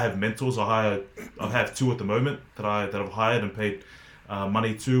I have mentors. I have 2 at the moment that I've hired and paid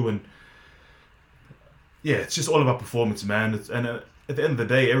money to, and it's just all about performance, man. And at the end of the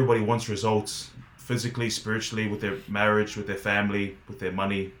day, everybody wants results, physically, spiritually, with their marriage, with their family, with their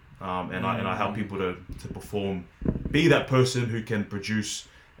money, and I help people to perform, be that person who can produce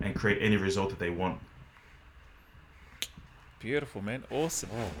and create any result that they want. Beautiful, man. Awesome.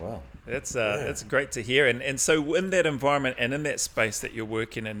 Oh, wow. That's great to hear. And so in that environment and in that space that you're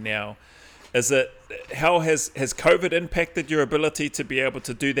working in now, how has COVID impacted your ability to be able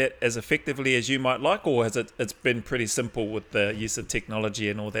to do that as effectively as you might like, or has it's been pretty simple with the use of technology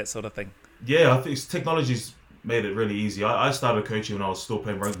and all that sort of thing? Yeah, I think technology's made it really easy. I started coaching when I was still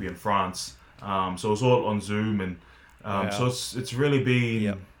playing rugby in France, so it was all on Zoom, and so it's really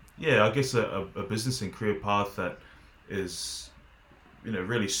been I guess a business and career path that is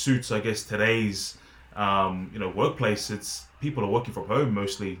really suits, I guess, today's workplace. It's people are working from home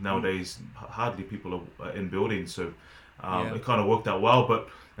mostly nowadays. Hardly people are in buildings, so it kind of worked out well. But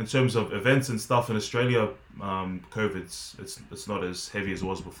in terms of events and stuff in Australia, COVID's it's not as heavy as it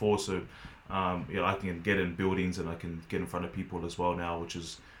was before. So I can get in buildings and I can get in front of people as well now, which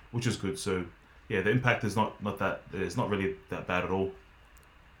is good. So the impact is not really that bad at all.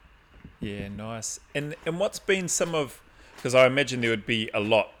 Yeah, nice. And what's been because I imagine there would be a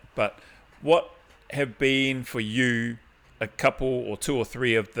lot, but what have been for you a couple or 2 or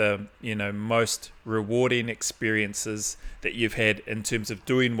 3 of the most rewarding experiences that you've had in terms of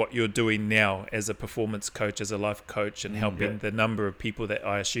doing what you're doing now as a performance coach, as a life coach, and helping the number of people that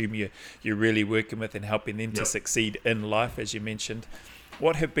I assume you're really working with and helping them to succeed in life, as you mentioned?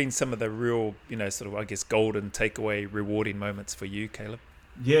 What have been some of the real sort of, I guess, golden takeaway rewarding moments for you, Caleb?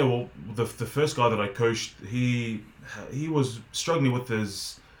 Yeah, well, the first guy that I coached, he was struggling with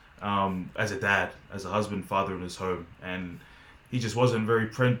his as a dad, as a husband, father in his home, and he just wasn't very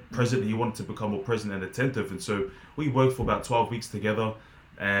present. He wanted to become more present and attentive, and so we worked for about 12 weeks together,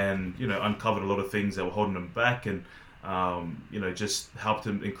 and uncovered a lot of things that were holding him back, and just helped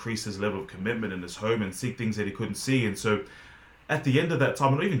him increase his level of commitment in his home and see things that he couldn't see. And so at the end of that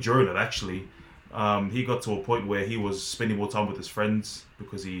time, and even during it actually, he got to a point where he was spending more time with his friends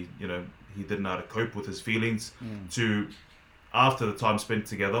because he didn't know how to cope with his feelings, to after the time spent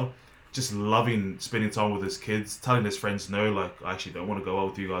together, just loving spending time with his kids, telling his friends no, like, I actually don't want to go out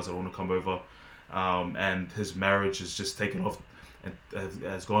with you guys, I don't want to come over. And his marriage has just taken off and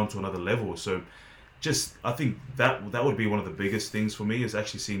has gone to another level. So just, I think that would be one of the biggest things for me, is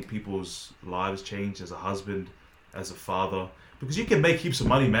actually seeing people's lives change as a husband, as a father. Because you can make heaps of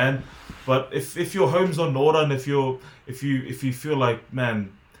money, man, but if your home's not in order, and if you feel like,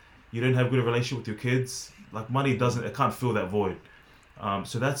 man, you don't have a good relationship with your kids, like, money can't fill that void.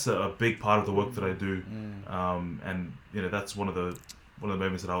 So that's a big part of the work that I do, and that's one of the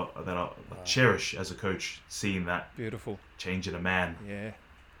moments that I cherish as a coach, seeing that beautiful change in a man. Yeah.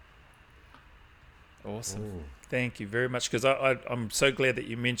 Awesome. Ooh. Thank you very much, because I'm so glad that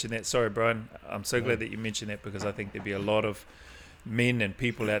you mentioned that. Sorry, Brian. I'm so glad that you mentioned that, because I think there'd be a lot of men and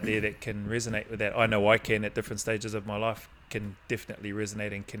people out there that can resonate with that. I know I can at different stages of my life, can definitely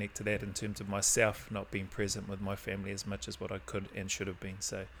resonate and connect to that in terms of myself not being present with my family as much as what I could and should have been.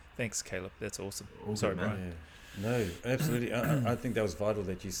 So thanks, Caleb. That's awesome. Sorry, Brian. Yeah. No, absolutely. I think that was vital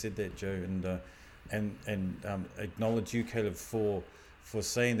that you said that, Joe, and acknowledge you, Caleb, for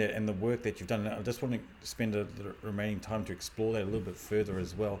saying that and the work that you've done. And I just want to spend the remaining time to explore that a little bit further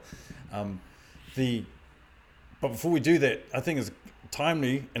as well. But before we do that, I think it's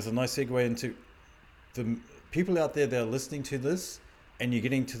timely, it's a nice segue into the people out there that are listening to this, and you're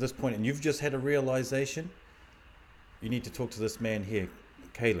getting to this point and you've just had a realization. You need to talk to this man here,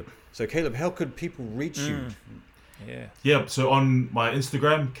 Caleb. So Caleb, how could people reach you? Yeah, so on my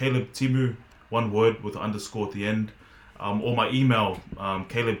Instagram, Caleb Timu, one word with an underscore at the end, or my email,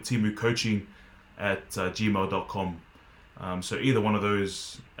 calebtimucoaching@gmail.com. So either one of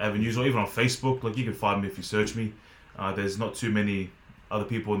those avenues, or even on Facebook, like, you can find me if you search me. There's not too many other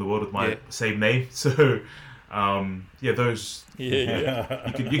people in the world with my same name, so those.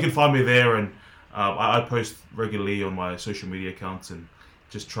 You can find me there, and I post regularly on my social media accounts and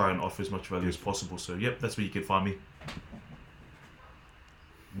just try and offer as much value as possible. So that's where you can find me.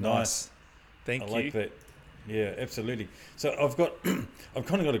 Nice. Thank you. I like that. Yeah, absolutely. So I've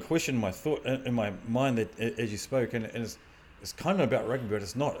kind of got a question in my mind that as you spoke, and it's kind of about rugby, but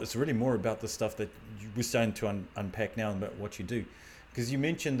it's not. It's really more about the stuff that we're starting to unpack now about what you do, because you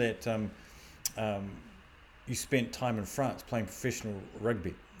mentioned that you spent time in France playing professional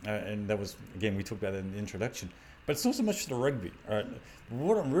rugby, and that was, again, we talked about that in the introduction. But it's not so much the rugby. Right?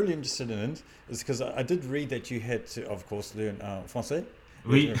 What I'm really interested in is because I did read that you had to, of course, learn français,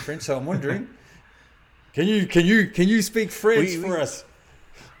 Oui. French. So I'm wondering, can you speak French for us?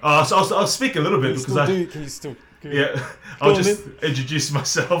 So I'll speak a little bit because Can you still? yeah, I'll just introduce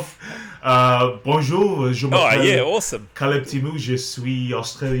myself. Bonjour, je Oh, m'appelle yeah, awesome. Caleb Timou, je suis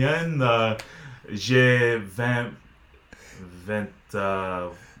australienne. J'ai 28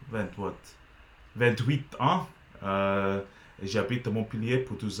 ans. J'habite à Montpellier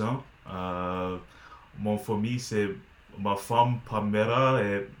pour 12 ans. Mon famille, c'est ma femme Pamela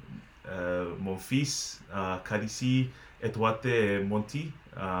et mon fils Khaleesi, Edouard et Monty.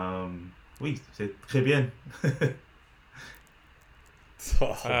 Oui, c'est très bien.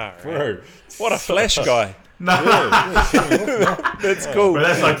 Oh, Alright. bro, What a flash guy. yeah, That's cool. But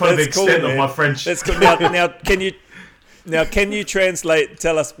that's like probably the That's cool, extent of man. my French. That's cool. Now can you translate?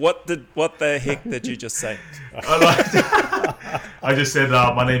 Tell us what the heck did you just say? I just said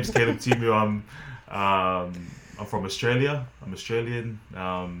my name's Caleb Timu. I'm from Australia. I'm Australian.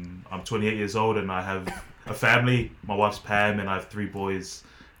 I'm 28 years old and I have a family. My wife's Pam and I have 3 boys,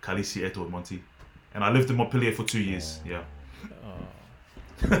 Khaleesi, Eto, and Monty. And I lived in Montpellier for 2 years. Yeah.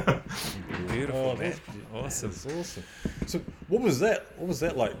 Beautiful, Oh, man. that's Awesome. That's awesome. So what was that? What was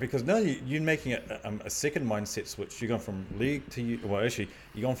that like? Because now you're making a second mindset switch. You're going from league to you're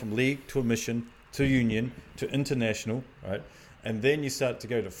going from league to a mission to union to international, right? And then you start to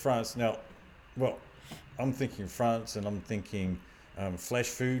go to France. Now, well, I'm thinking France, and I'm thinking flash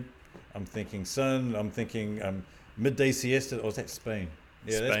food. I'm thinking sun. I'm thinking midday siesta. Or was that Spain?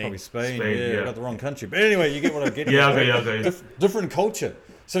 Yeah, that's Spain. probably Spain. Spain, Yeah, yeah. I got the wrong country. But anyway, you get what I'm getting. Yeah, at, okay, right? okay. Different culture.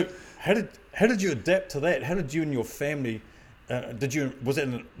 So how did you adapt to that? How did you and your family? Did you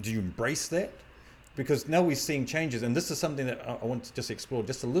embrace that? Because now we're seeing changes, and this is something that I want to just explore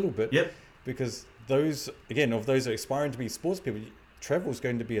just a little bit. Yep. Because those that are aspiring to be sports people, travel is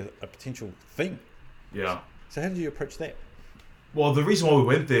going to be a potential thing. Yeah. So how did you approach that? Well, the reason why we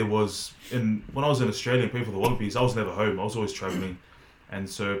went there was when I was in Australia and playing for the Wallabies, I was never home. I was always traveling. And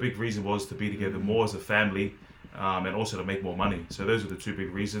so a big reason was to be together more as a family and also to make more money. So those are the 2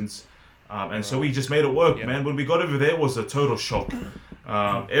 big reasons. So we just made it work, Yep. man. When we got over there, it was a total shock.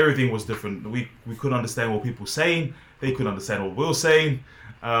 Everything was different. We couldn't understand what people were saying. They couldn't understand what we were saying.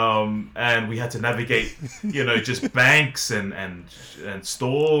 And we had to navigate, just banks and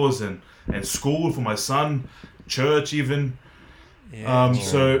stores and school for my son, church even. Yeah.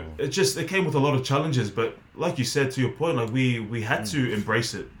 So it came with a lot of challenges, but like you said, to your point, like we had to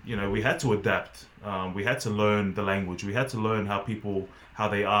embrace it. We had to adapt. We had to learn the language. We had to learn how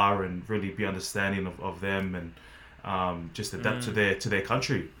they are and really be understanding of them and just adapt to their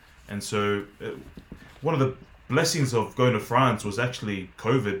country. And so one of the blessings of going to France was actually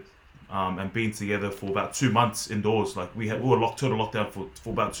COVID and being together for about 2 months indoors. Like we were total lockdown for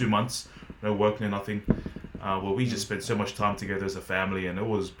about 2 months, no working and nothing. We just spent so much time together as a family, and it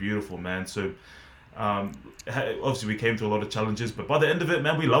was beautiful, man. So obviously we came through a lot of challenges, but by the end of it,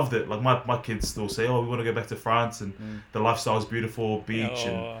 man, we loved it. Like my kids still say, we want to go back to France, and the lifestyle is beautiful, beach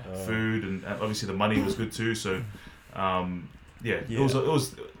and food, and obviously the money was good too. So it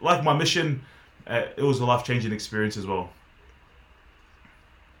was like my mission. It was a life-changing experience as well.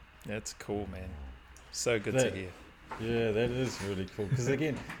 That's cool, man. So good to hear. Yeah, that is really cool. Because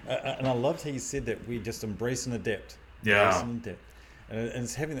again, and I loved how you said that we just embrace and adapt. Yeah. Embrace and adapt. And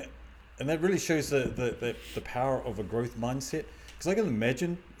it's having that, and that really shows the power of a growth mindset. Because I can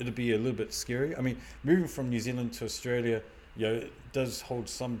imagine it'd be a little bit scary. I mean, moving from New Zealand to Australia, it does hold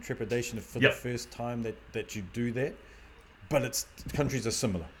some trepidation for the first time that you do that. But countries are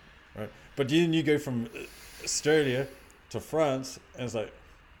similar, right? But then you go from Australia to France, and it's like,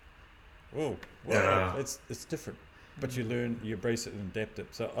 whoa, it's different. But you learn, you embrace it and adapt it.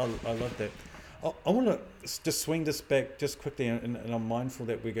 So I love that. I want to just swing this back just quickly, and I'm mindful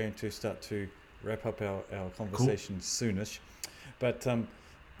that we're going to start to wrap up our conversation soonish. But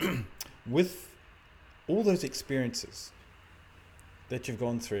with all those experiences that you've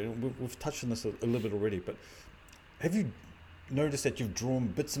gone through, we've touched on this a little bit already, but have you noticed that you've drawn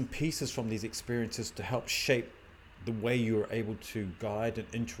bits and pieces from these experiences to help shape the way you're able to guide and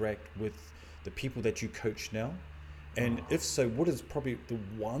interact with the people that you coach now? And if so, what is probably the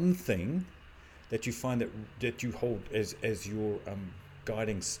one thing that you find that you hold as your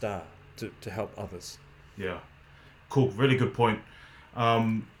guiding star to help others? Yeah. Cool. Really good point.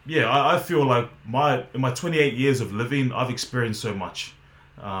 I feel like in my 28 years of living, I've experienced so much.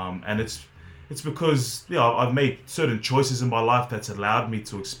 And it's because I've made certain choices in my life that's allowed me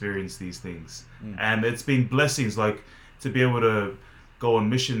to experience these things. And it's been blessings, like to be able to go on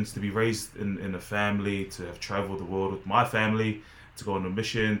missions, to be raised in a family, to have traveled the world with my family, to go on a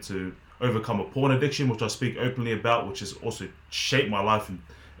mission, to overcome a porn addiction, which I speak openly about, which has also shaped my life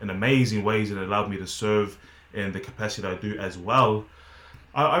in amazing ways and allowed me to serve in the capacity that I do as well.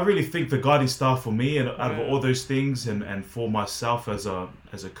 I really think the guiding star for me, and out of all those things, and for myself as a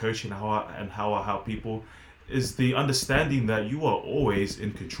coach and how I help people, is the understanding that you are always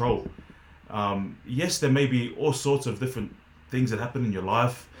in control. Yes, there may be all sorts of different things that happen in your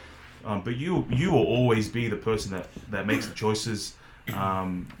life, but you will always be the person that makes the choices,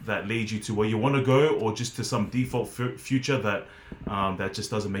 that lead you to where you want to go, or just to some default future that just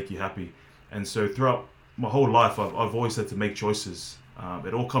doesn't make you happy. And so throughout my whole life, I've always had to make choices.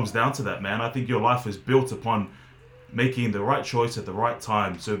 It all comes down to that, man. I think your life is built upon making the right choice at the right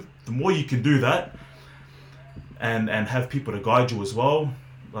time. So the more you can do that, and have people to guide you as well,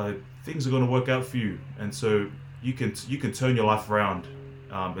 like, things are going to work out for you. And so you can turn your life around.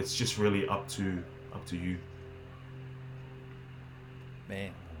 It's just really up to you.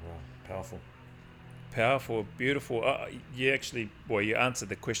 Man, Powerful. Beautiful. You answered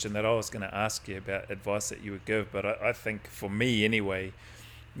the question that I was going to ask you about advice that you would give, but I think for me anyway,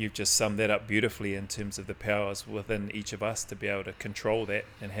 you've just summed that up beautifully in terms of the powers within each of us to be able to control that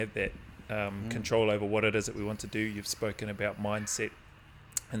and have that control over what it is that we want to do. You've spoken about mindset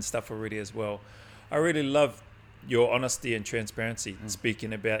and stuff already as well. I really love your honesty and transparency,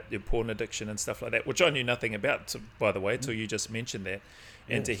 speaking about your porn addiction and stuff like that, which I knew nothing about, by the way, till you just mentioned that.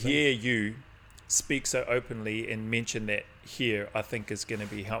 And to hear you speak so openly and mention that here, I think is going to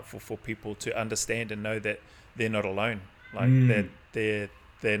be helpful for people to understand and know that they're not alone. Like that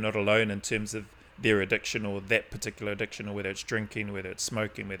they're not alone in terms of their addiction, or that particular addiction, or whether it's drinking, whether it's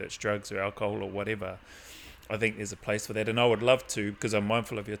smoking, whether it's drugs or alcohol or whatever. I think there's a place for that, and I would love to, because I'm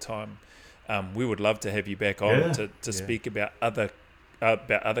mindful of your time. We would love to have you back on to speak about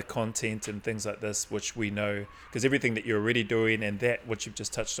other content and things like this, which we know, because everything that you're already doing and that what you've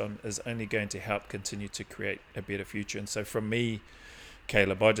just touched on is only going to help continue to create a better future. And so from me,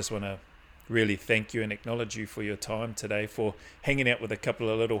 Caleb, I just want to really thank you and acknowledge you for your time today, for hanging out with a couple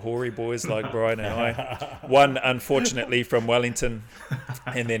of little hoary boys like Brian and I, one unfortunately from Wellington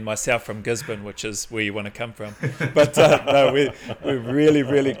and then myself from Gisborne, which is where you want to come from. But no, we're really,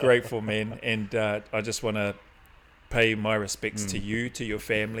 really grateful, man. And I just want to pay my respects to you, to your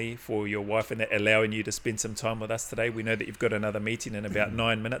family, for your wife, and allowing you to spend some time with us today. We know that you've got another meeting in about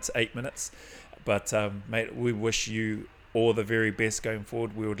 8 minutes. But mate, we wish you all the very best going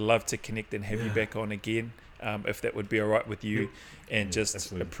forward. We would love to connect and have you back on again, if that would be all right with you, and just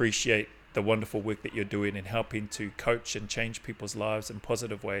absolutely appreciate the wonderful work that you're doing and helping to coach and change people's lives in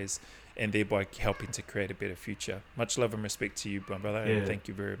positive ways, and thereby helping to create a better future. Much love and respect to you, my brother, and thank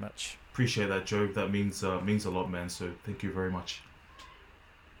you very much. Appreciate that, Joe. That means a lot, man. So thank you very much.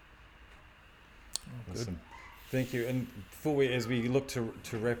 Awesome. Thank you. And as we look to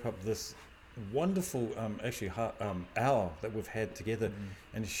wrap up this wonderful hour that we've had together,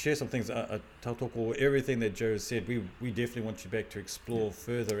 and share some things, Tautoko, or everything that Joe has said, we definitely want you back to explore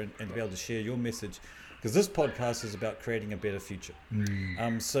further and to be able to share your message, because this podcast is about creating a better future.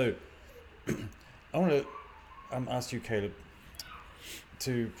 So I want to ask you, Caleb,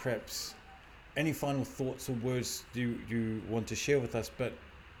 to perhaps any final thoughts or words you want to share with us, but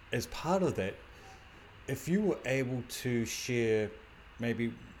as part of that, if you were able to share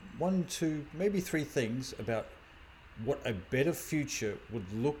maybe 1, 2, maybe 3 things about what a better future would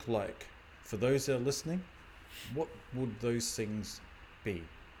look like for those that are listening, what would those things be?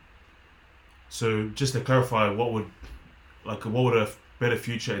 So just to clarify, what would a better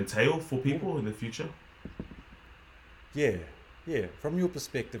future entail for people in the future? Yeah, from your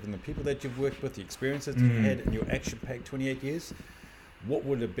perspective and the people that you've worked with, the experiences that you've had in your action-packed 28 years, what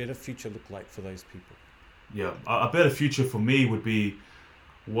would a better future look like for those people? Yeah, a better future for me would be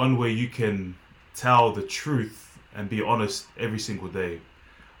one where you can tell the truth and be honest every single day.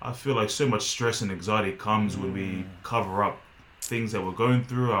 I feel like so much stress and anxiety comes when we cover up things that we're going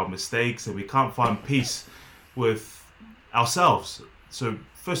through, our mistakes, and we can't find peace with ourselves. So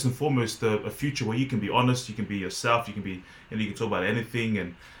first and foremost, a future where you can be honest, you can be yourself, you can talk about anything,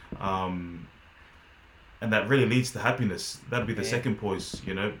 and that really leads to happiness. That'd be the second point,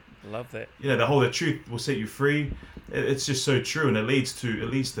 Love that. The truth will set you free. It's just so true, and it leads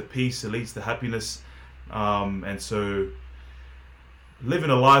to peace, it leads to happiness, and so living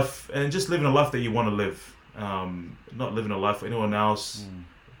a life and just living a life that you want to live. Not living a life for anyone else,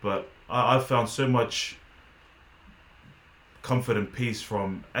 but I've found so much comfort and peace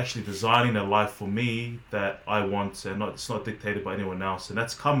from actually designing a life for me that I want, and it's not dictated by anyone else. And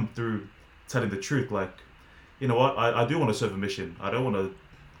that's come through telling the truth. Like, you know what, I do want to serve a mission. I don't want to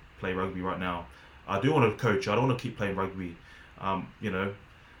play rugby right now. I do want to coach. I don't want to keep playing rugby. I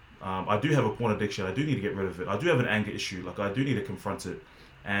do have a porn addiction. I do need to get rid of it. I do have an anger issue. Like, I do need to confront it.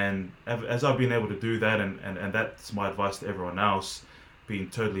 And as I've been able to do that, and that's my advice to everyone else, being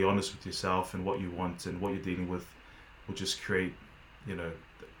totally honest with yourself and what you want and what you're dealing with will just create, a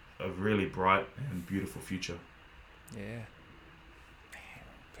really bright and beautiful future. Yeah.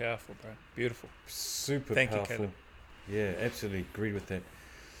 Powerful, bro. Beautiful. Super Thank powerful. you, Caleb. Yeah, absolutely agree with that.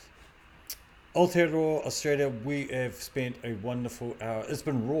 Aotearoa Australia, we have spent a wonderful hour. It's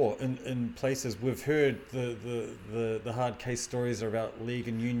been raw in places. We've heard the hard case stories about league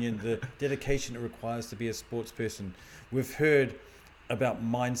and union, the dedication it requires to be a sports person. We've heard about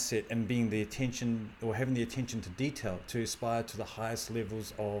mindset and being the attention, or having the attention to detail to aspire to the highest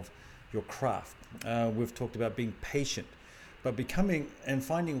levels of your craft. We've talked about being patient, but becoming and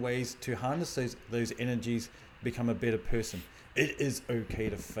finding ways to harness those energies, become a better person. It is okay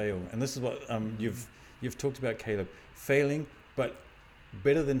to fail, and this is what you've talked about, Caleb. Failing, but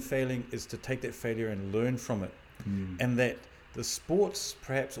better than failing is to take that failure and learn from it, and that the sports,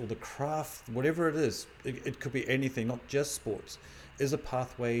 perhaps, or the craft, whatever it is, it could be anything, not just sports, is a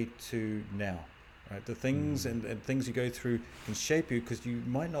pathway to now. Right? The things and things you go through can shape you, because you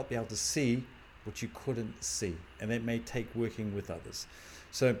might not be able to see what you couldn't see, and that may take working with others.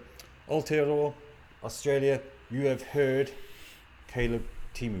 So, Aotearoa Australia, you have heard Caleb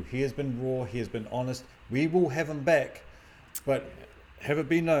Timu. He has been raw, he has been honest. We will have him back, but have it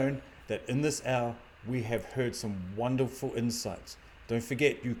be known that in this hour we have heard some wonderful insights. Don't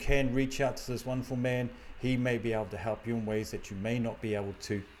forget, you can reach out to this wonderful man. He may be able to help you in ways that you may not be able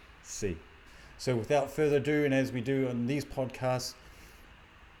to see. So without further ado, and as we do on these podcasts,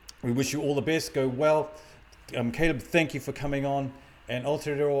 we wish you all the best. Go well. Caleb, thank you for coming on. And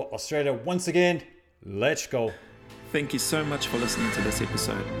Aotearoa Australia, once again, let's go. Thank you so much for listening to this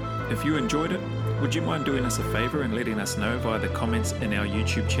episode. If you enjoyed it, would you mind doing us a favour and letting us know via the comments in our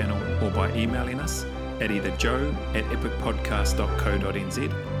YouTube channel, or by emailing us at either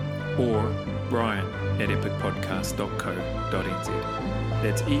joe@epicpodcast.co.nz or brian@epicpodcast.co.nz.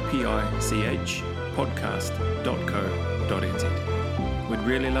 That's EPICH podcast.co.nz. We'd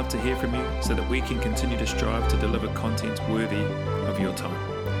really love to hear from you so that we can continue to strive to deliver content worthy of your time.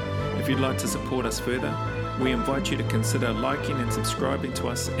 If you'd like to support us further, we invite you to consider liking and subscribing to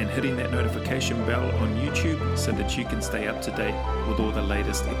us and hitting that notification bell on YouTube so that you can stay up to date with all the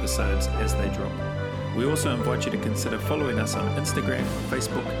latest episodes as they drop. We also invite you to consider following us on Instagram,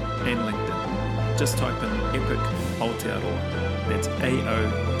 Facebook and LinkedIn. Just type in Epic Aotearoa. That's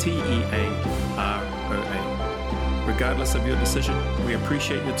AOTEAROA. Regardless of your decision, we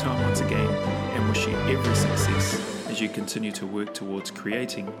appreciate your time once again and wish you every success as you continue to work towards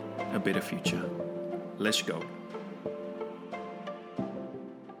creating a better future. Let's go.